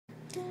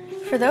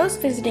For those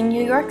visiting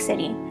New York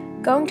City,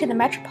 going to the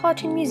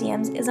Metropolitan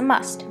Museums is a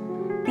must.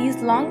 These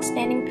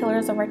long-standing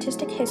pillars of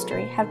artistic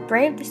history have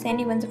braved the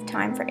sandy winds of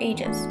time for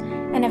ages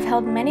and have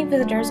held many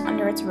visitors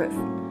under its roof.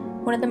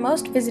 One of the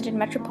most visited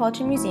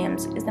Metropolitan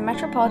Museums is the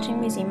Metropolitan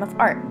Museum of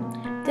Art.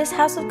 This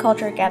house of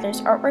culture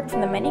gathers artwork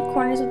from the many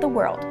corners of the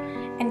world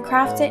and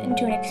crafts it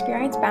into an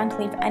experience bound to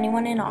leave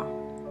anyone in awe.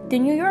 The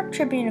New York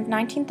Tribune of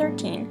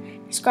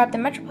 1913 described the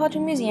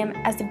Metropolitan Museum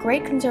as the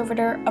great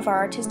conservator of our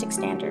artistic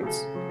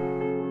standards.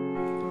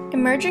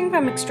 Emerging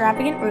from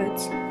extravagant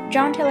roots,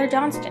 John Taylor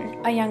Johnston,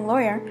 a young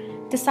lawyer,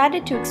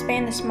 decided to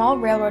expand the small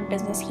railroad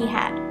business he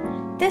had.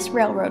 This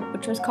railroad,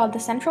 which was called the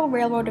Central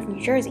Railroad of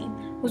New Jersey,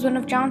 was one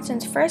of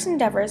Johnston's first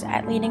endeavors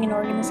at leading an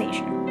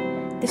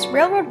organization. This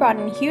railroad brought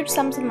in huge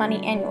sums of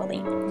money annually,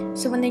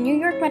 so when the New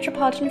York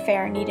Metropolitan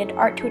Fair needed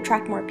art to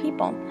attract more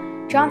people,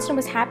 Johnston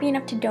was happy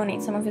enough to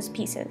donate some of his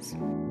pieces.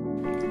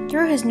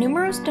 Through his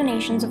numerous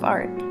donations of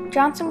art,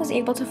 Johnston was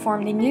able to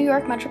form the New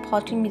York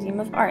Metropolitan Museum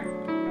of Art.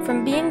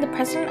 From being the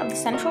president of the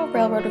Central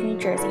Railroad of New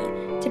Jersey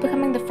to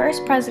becoming the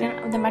first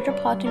president of the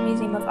Metropolitan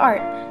Museum of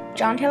Art,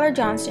 John Taylor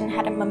Johnston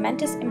had a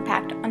momentous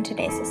impact on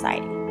today's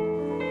society.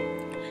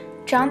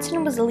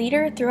 Johnston was a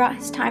leader throughout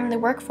his time in the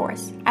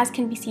workforce, as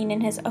can be seen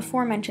in his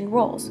aforementioned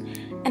roles,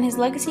 and his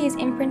legacy is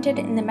imprinted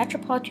in the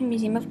Metropolitan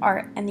Museum of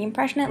Art and the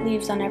impression it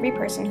leaves on every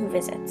person who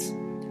visits.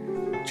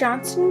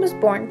 Johnston was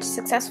born to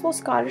successful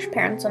Scottish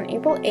parents on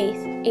April 8,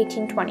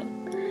 1820.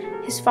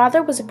 His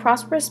father was a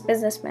prosperous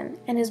businessman,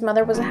 and his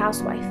mother was a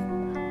housewife.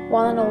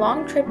 While on a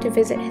long trip to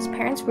visit his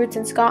parents' roots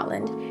in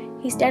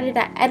Scotland, he studied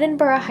at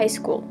Edinburgh High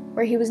School,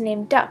 where he was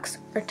named Dux,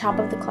 or top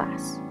of the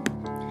class.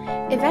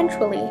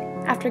 Eventually,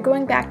 after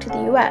going back to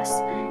the U.S.,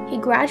 he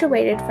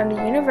graduated from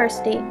the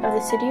University of the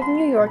City of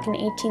New York in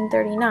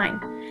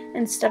 1839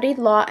 and studied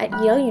law at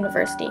Yale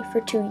University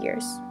for 2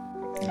 years.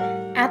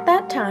 At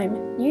that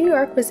time, New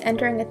York was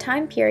entering a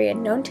time period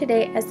known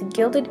today as the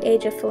Gilded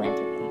Age of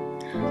Philanthropy.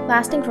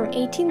 Lasting from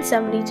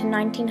 1870 to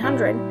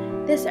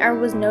 1900, this era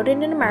was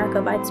noted in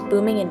America by its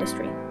booming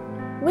industry.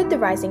 With the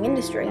rising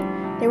industry,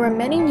 there were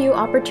many new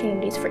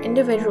opportunities for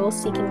individuals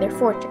seeking their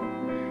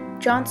fortune.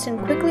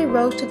 Johnston quickly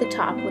rose to the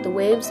top with the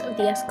waves of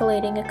the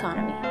escalating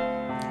economy.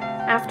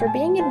 After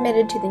being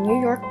admitted to the New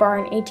York bar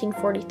in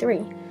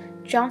 1843,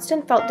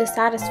 Johnston felt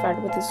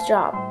dissatisfied with his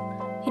job.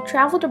 He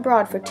traveled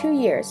abroad for 2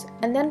 years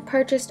and then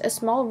purchased a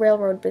small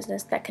railroad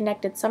business that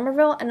connected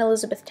Somerville and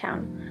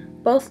Elizabethtown,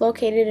 both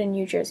located in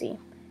New Jersey.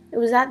 It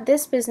was at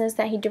this business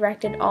that he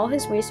directed all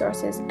his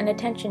resources and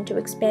attention to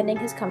expanding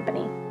his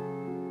company.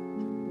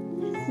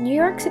 New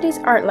York City's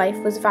art life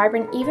was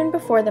vibrant even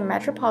before the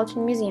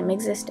Metropolitan Museum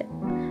existed.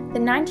 The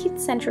 19th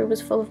century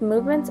was full of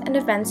movements and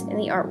events in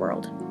the art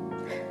world.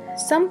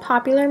 Some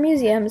popular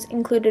museums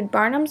included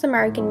Barnum's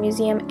American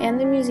Museum and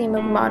the Museum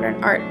of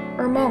Modern Art,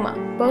 or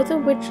MoMA, both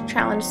of which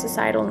challenged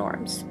societal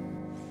norms.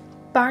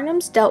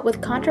 Barnum's dealt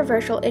with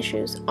controversial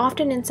issues,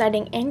 often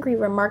inciting angry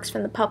remarks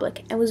from the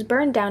public, and was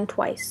burned down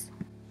twice.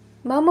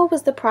 MoMA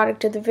was the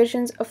product of the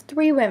visions of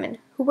 3 women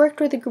who worked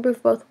with a group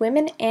of both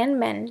women and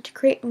men to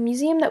create a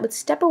museum that would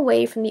step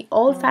away from the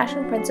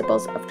old-fashioned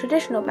principles of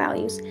traditional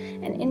values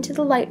and into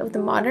the light of the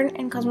modern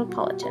and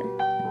cosmopolitan.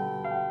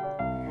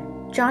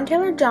 John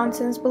Taylor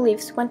Johnston's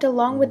beliefs went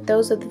along with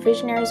those of the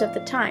visionaries of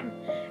the time,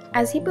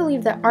 as he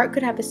believed that art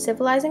could have a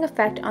civilizing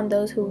effect on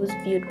those who it was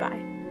viewed by.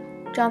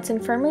 Johnston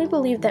firmly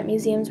believed that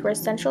museums were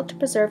essential to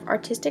preserve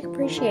artistic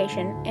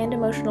appreciation and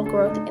emotional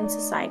growth in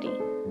society.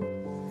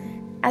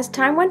 As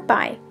time went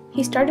by,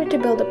 he started to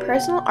build a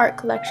personal art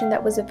collection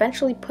that was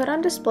eventually put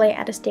on display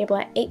at a stable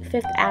at 8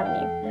 Fifth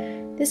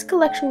Avenue. This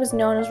collection was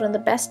known as one of the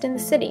best in the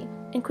city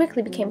and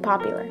quickly became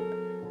popular.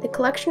 The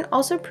collection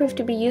also proved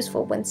to be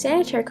useful when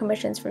sanitary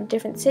commissions from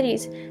different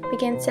cities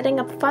began setting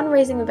up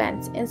fundraising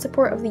events in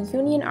support of the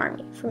Union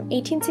Army from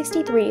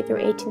 1863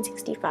 through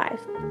 1865.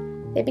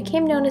 They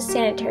became known as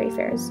sanitary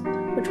fairs,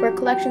 which were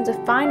collections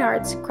of fine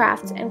arts,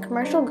 crafts, and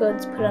commercial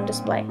goods put on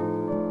display.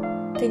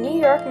 The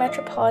New York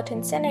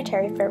Metropolitan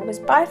Sanitary Fair was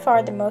by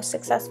far the most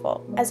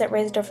successful, as it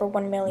raised over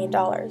 $1 million.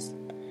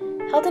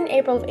 Held in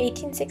April of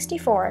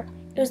 1864,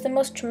 it was the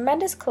most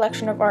tremendous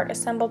collection of art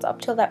assembled up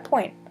till that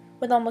point,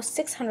 with almost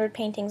 600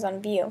 paintings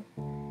on view.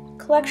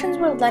 Collections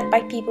were lent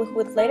by people who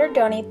would later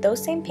donate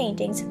those same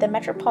paintings to the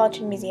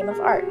Metropolitan Museum of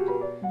Art.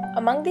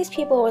 Among these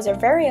people was our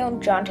very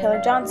own John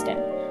Taylor Johnston,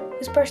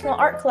 whose personal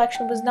art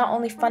collection was not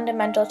only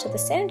fundamental to the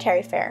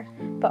sanitary fair,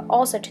 but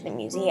also to the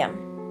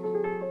museum.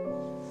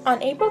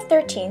 On April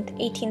 13,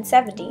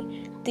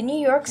 1870, the New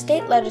York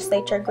State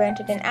Legislature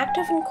granted an act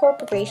of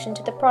incorporation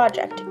to the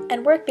project,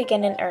 and work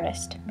began in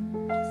earnest.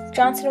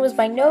 Johnston was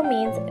by no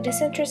means a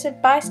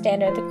disinterested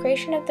bystander in the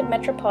creation of the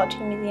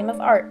Metropolitan Museum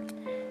of Art.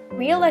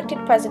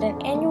 Re-elected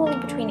president annually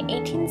between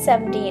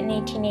 1870 and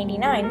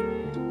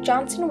 1889,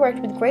 Johnston worked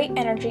with great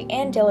energy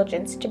and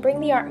diligence to bring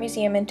the art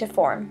museum into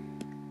form.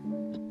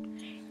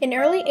 In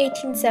early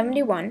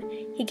 1871,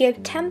 he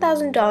gave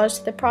 $10,000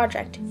 to the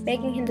project,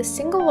 making him the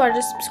single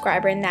largest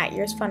subscriber in that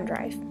year's fund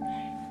drive.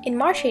 In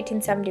March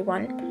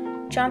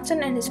 1871,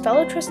 Johnston and his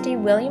fellow trustee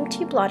William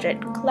T.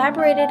 Blodgett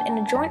collaborated in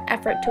a joint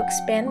effort to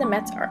expand the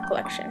Met's art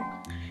collection.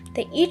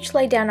 They each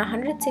laid down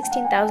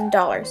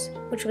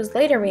 $116,000, which was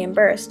later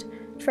reimbursed,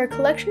 for a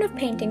collection of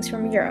paintings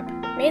from Europe,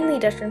 mainly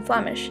Dutch and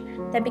Flemish,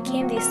 that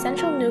became the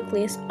essential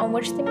nucleus on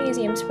which the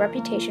museum's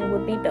reputation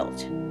would be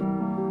built.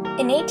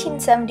 In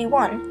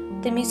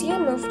 1871, the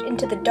museum moved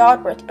into the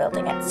Dodworth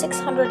building at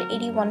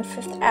 681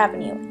 Fifth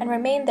Avenue and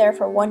remained there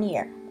for 1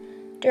 year.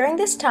 During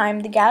this time,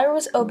 the gallery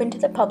was open to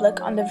the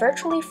public on the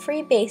virtually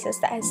free basis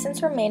that has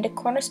since remained a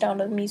cornerstone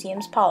of the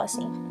museum's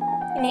policy.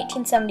 In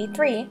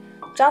 1873,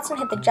 Johnston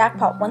hit the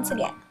jackpot once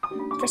again.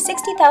 For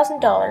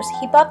 $60,000,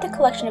 he bought the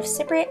collection of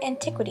Cypriot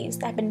antiquities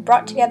that had been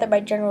brought together by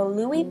General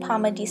Louis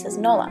Palma di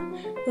Cesnola,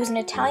 who was an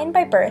Italian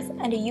by birth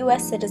and a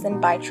U.S. citizen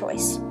by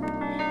choice.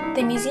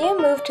 The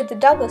museum moved to the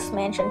Douglas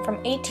Mansion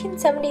from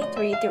 1873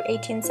 through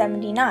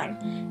 1879,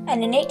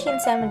 and in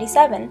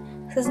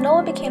 1877,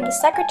 Cesnola became the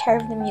secretary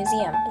of the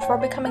museum before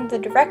becoming the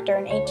director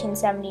in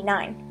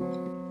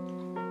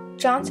 1879.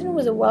 Johnston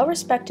was a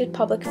well-respected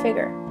public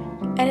figure,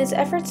 and his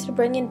efforts to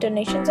bring in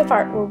donations of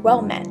art were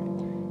well met.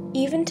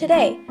 Even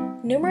today,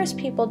 numerous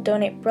people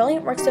donate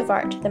brilliant works of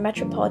art to the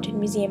Metropolitan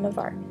Museum of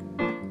Art.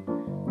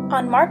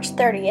 On March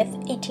 30th,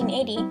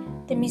 1880,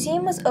 the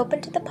museum was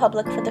opened to the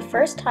public for the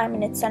first time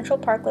in its Central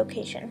Park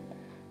location.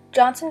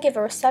 Johnston gave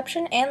a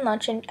reception and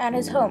luncheon at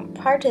his home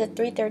prior to the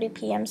 3:30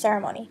 p.m.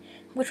 ceremony,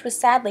 which was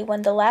sadly one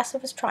of the last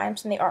of his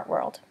triumphs in the art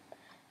world.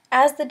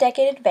 As the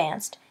decade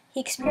advanced,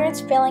 he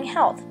experienced failing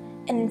health,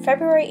 and in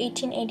February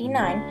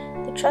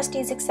 1889, the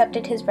trustees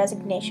accepted his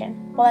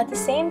resignation, while at the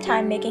same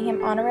time making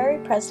him honorary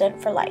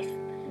president for life.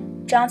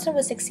 Johnston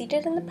was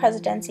succeeded in the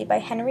presidency by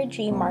Henry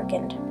G.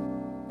 Markand.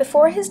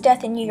 Before his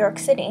death in New York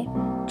City,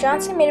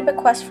 Johnston made a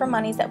bequest for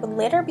monies that would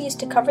later be used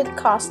to cover the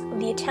cost of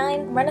the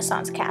Italian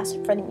Renaissance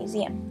cast for the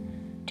museum.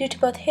 Due to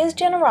both his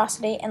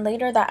generosity and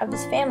later that of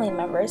his family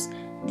members,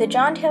 the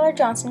John Taylor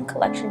Johnston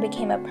collection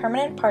became a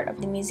permanent part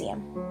of the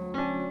museum.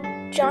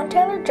 John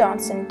Taylor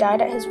Johnston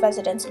died at his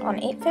residence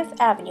on 8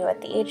 Fifth Avenue at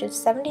the age of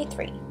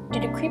 73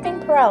 due to creeping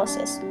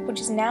paralysis,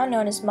 which is now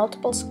known as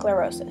multiple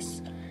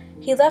sclerosis.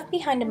 He left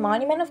behind a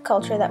monument of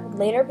culture that would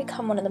later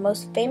become one of the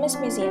most famous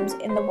museums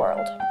in the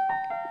world.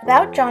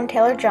 Without John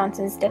Taylor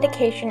Johnston's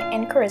dedication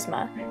and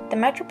charisma, the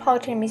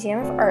Metropolitan Museum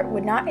of Art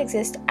would not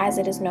exist as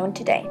it is known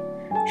today.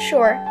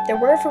 Sure, there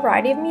were a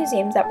variety of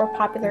museums that were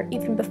popular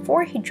even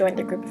before he joined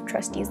the group of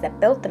trustees that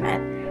built the Met,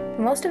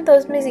 but most of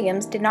those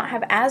museums did not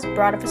have as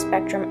broad of a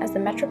spectrum as the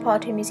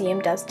Metropolitan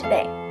Museum does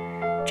today.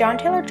 John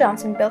Taylor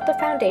Johnston built the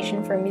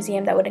foundation for a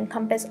museum that would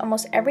encompass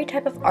almost every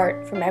type of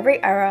art from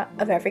every era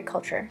of every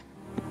culture.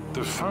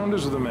 The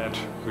founders of the Met,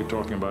 we're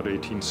talking about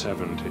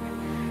 1870,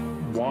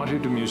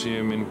 wanted a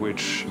museum in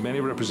which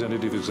many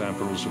representative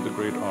examples of the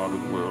great art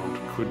of the world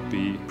could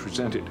be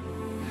presented.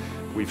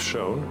 We've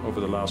shown over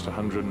the last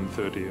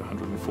 130,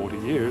 140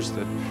 years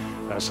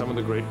that some of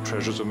the great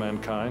treasures of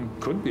mankind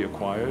could be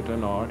acquired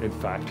and are in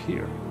fact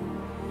here.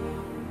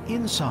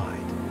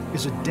 Inside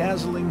is a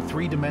dazzling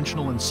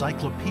three-dimensional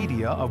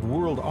encyclopedia of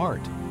world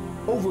art,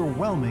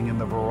 overwhelming in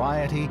the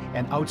variety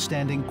and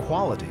outstanding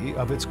quality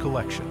of its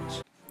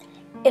collections.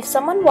 If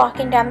someone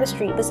walking down the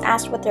street was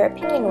asked what their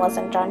opinion was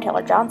on John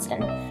Taylor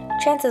Johnston,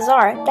 chances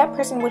are that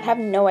person would have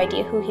no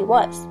idea who he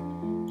was.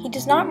 He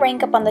does not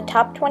rank up on the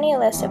top 20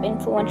 list of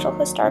influential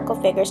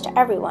historical figures to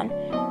everyone,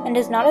 and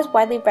is not as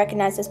widely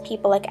recognized as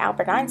people like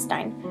Albert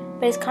Einstein,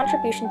 but his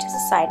contribution to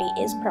society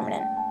is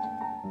permanent.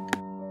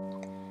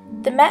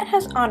 The Met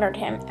has honored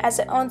him as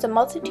it owns a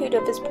multitude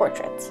of his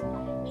portraits.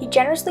 He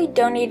generously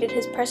donated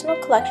his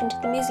personal collection to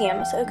the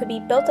museum so it could be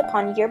built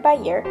upon year by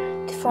year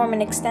to form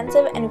an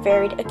extensive and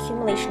varied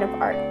accumulation of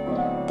art.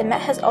 The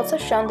Met has also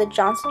shown the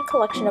Johnston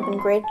collection of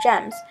engraved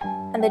gems,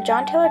 and the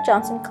John Taylor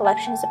Johnston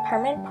collection is a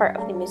permanent part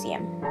of the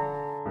museum.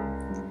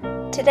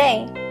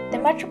 Today, the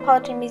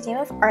Metropolitan Museum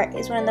of Art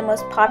is one of the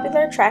most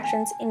popular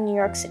attractions in New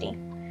York City.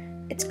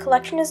 Its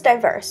collection is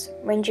diverse,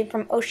 ranging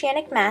from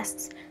oceanic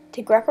masts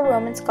to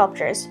Greco-Roman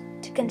sculptures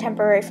to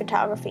contemporary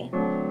photography.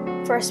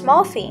 For a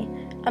small fee,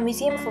 a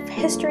museum full of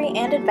history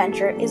and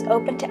adventure is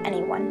open to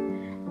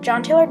anyone.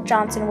 John Taylor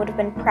Johnston would have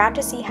been proud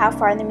to see how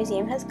far the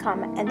museum has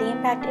come and the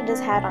impact it has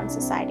had on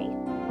society.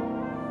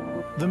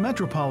 The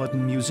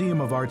Metropolitan Museum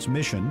of Art's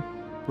mission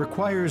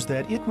requires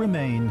that it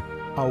remain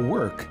a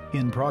work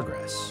in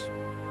progress.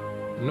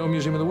 No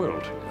museum in the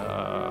world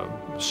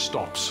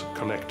stops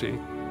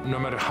collecting. No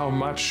matter how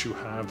much you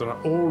have, there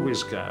are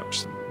always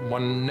gaps.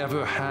 One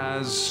never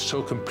has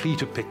so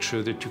complete a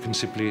picture that you can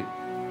simply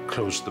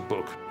close the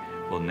book.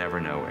 We'll never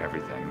know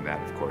everything.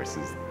 That, of course,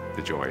 is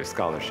the joy of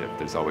scholarship.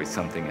 There's always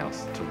something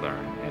else to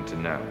learn and to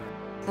know.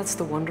 That's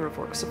the wonder of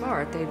works of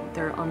art.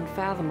 They're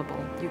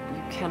unfathomable. You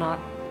cannot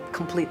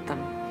complete them.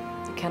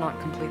 You cannot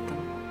complete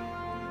them.